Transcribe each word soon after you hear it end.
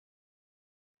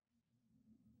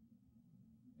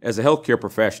As a healthcare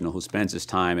professional who spends his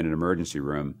time in an emergency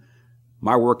room,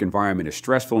 my work environment is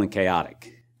stressful and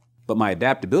chaotic. But my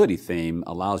adaptability theme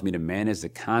allows me to manage the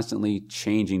constantly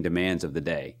changing demands of the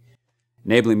day,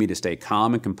 enabling me to stay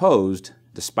calm and composed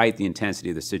despite the intensity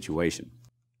of the situation.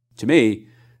 To me,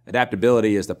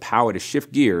 adaptability is the power to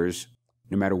shift gears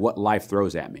no matter what life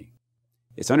throws at me.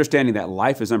 It's understanding that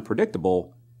life is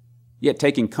unpredictable, yet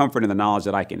taking comfort in the knowledge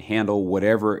that I can handle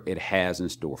whatever it has in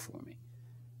store for me.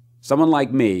 Someone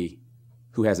like me,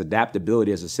 who has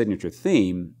adaptability as a signature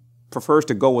theme, prefers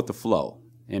to go with the flow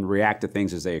and react to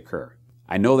things as they occur.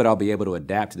 I know that I'll be able to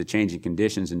adapt to the changing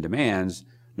conditions and demands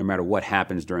no matter what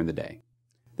happens during the day.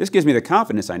 This gives me the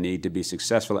confidence I need to be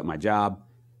successful at my job,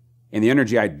 and the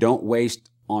energy I don't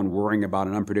waste on worrying about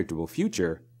an unpredictable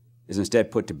future is instead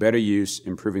put to better use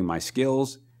improving my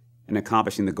skills and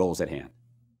accomplishing the goals at hand.